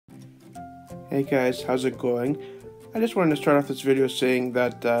Hey guys, how's it going? I just wanted to start off this video saying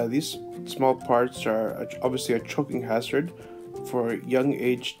that these small parts are obviously a choking hazard for young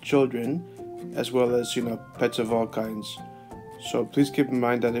aged children as well as, pets of all kinds. So please keep in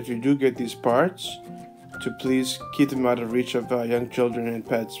mind that if you do get these parts, to please keep them out of reach of young children and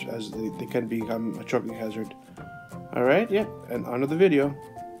pets, as they can become a choking hazard. Alright, yeah, and on to the video.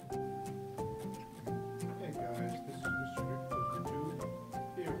 Hey guys, this is Mr. Rick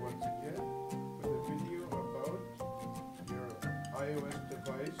here once again with a video about your iOS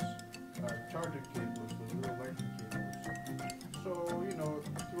device charging cables, the little lightning cables. So,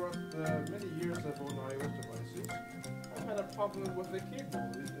 throughout the many years I've owned iOS devices, I've had a problem with the cable.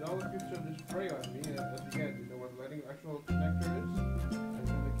 It always gives this fray on me at the end, where the actual connector is, and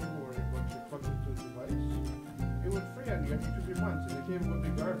then the cable where it plugs into the device. It would fray on you after 2-3 months, and the cable would be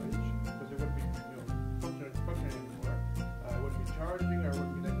garbage because it wouldn't be functioning anymore. It wouldn't be charging, or it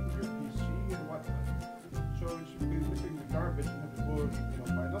wouldn't be connected to your PC and whatnot. So it should be missing the garbage and have to go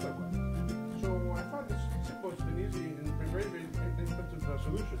buy another one. So I found this simple and easy and very, very inexpensive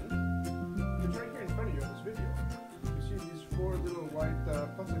solution. It's right here in front of you in this video. You see these 4 little white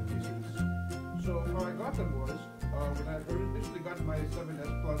plastic pieces. So how I got them was when I initially got my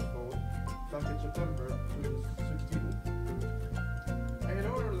 7S Plus phone back in September 2016. I had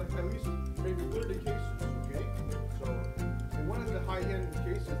ordered at least maybe 30 cases, okay? So in one of the high-end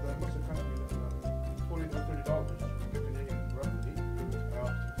cases that must have cost me $20 or $30, depending roughly,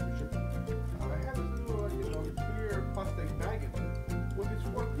 shipping. I had this little, clear plastic bag in it with these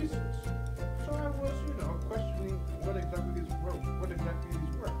 4 pieces. So I was, questioning what exactly these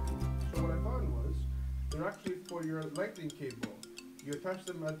were. So what I found was they're actually for your lightning cable. You attach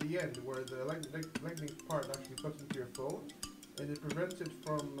them at the end where the lightning part actually plugs into your phone, and it prevents the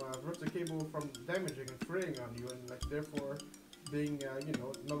cable from damaging and fraying on you, and therefore being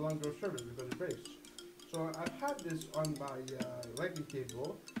no longer of service because it breaks. So I've had this on my lightning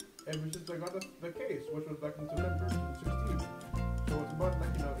cable ever since I got the case, which was back in September 2016. So it's about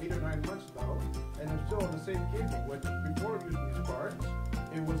 8 or 9 months now, and I'm still on the same cable, which before using these parts,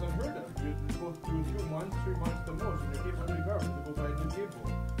 it was unheard of. You go through 2 months, 3 months the most, and your cable would be garbage to go buy a new cable.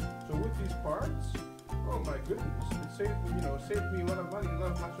 So with these parts, oh my goodness, it saved me a lot of money, a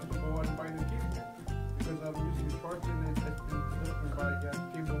lot of hassle to go out and buy a new cable. Because I'm using these parts and it's been delivered by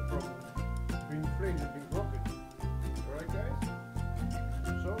cable from being frayed and being broken. Alright guys?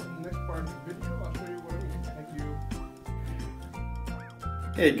 So in the next part of the video, I'll show you what I mean. Thank you.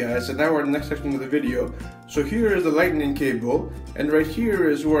 Hey guys, and now we're in the next section of the video. So here is the lightning cable, and right here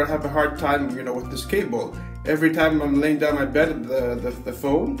is where I have a hard time, with this cable. Every time I'm laying down my bed, the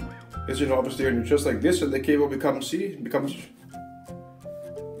phone is, obviously just like this, and the cable becomes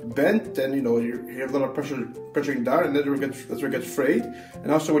bent, and you have a little pressuring down, and that's where it gets frayed.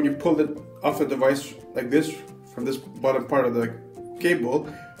 And also when you pull it off the device like this, from this bottom part of the cable,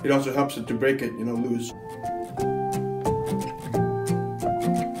 it also helps it to break it, loose.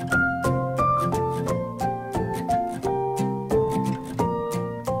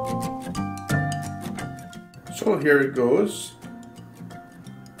 So here it goes.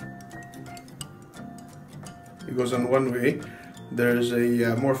 It goes on one way. There's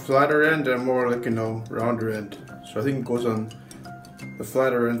a more flatter end and a more rounder end. So I think it goes on the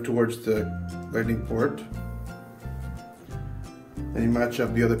flatter end towards the lightning port. And you match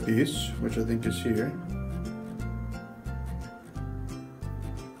up the other piece, which I think is here.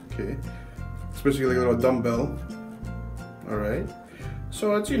 Okay. It's basically like a little dumbbell. Alright.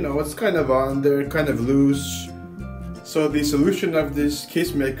 So it's, it's kind of on there, kind of loose. So the solution of these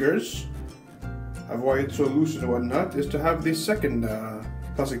case makers, of why it's so loose and whatnot, is to have these second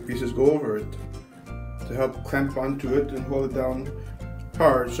plastic pieces go over it to help clamp onto it and hold it down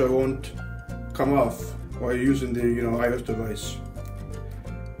hard so it won't come off while you're using the iOS device.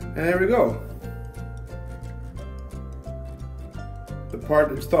 And there we go. The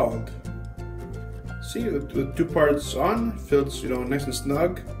part installed. See, with 2 parts on, feels nice and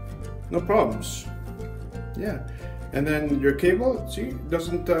snug, no problems. Yeah. And then your cable, see,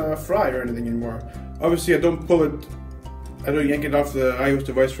 doesn't fry or anything anymore. Obviously, I don't yank it off the iOS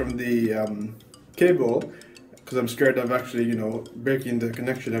device from the cable, because I'm scared of actually, breaking the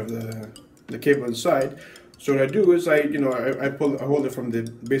connection of the cable inside. So what I do is I hold it from the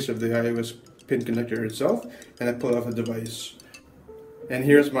base of the iOS pin connector itself, and I pull it off the device. And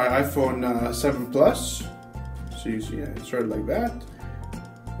here's my iPhone 7 Plus. So you see, it's sort of like that.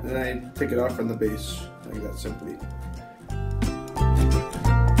 And then I take it off from the base, like that simply.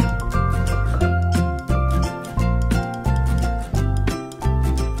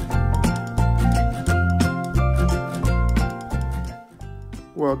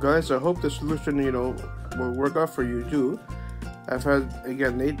 Well, guys, I hope the solution, will work out for you too. I've had,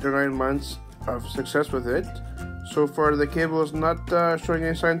 again, 8 or 9 months of success with it. So far, the cable is not showing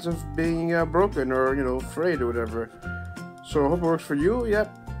any signs of being broken or, frayed or whatever. So I hope it works for you.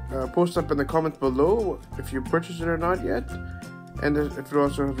 Yep. Post up in the comments below if you purchased it or not yet, and if it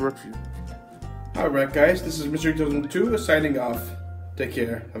also has worked for you. Alright, guys, this is Mr. 2002 signing off. Take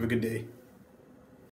care. Have a good day.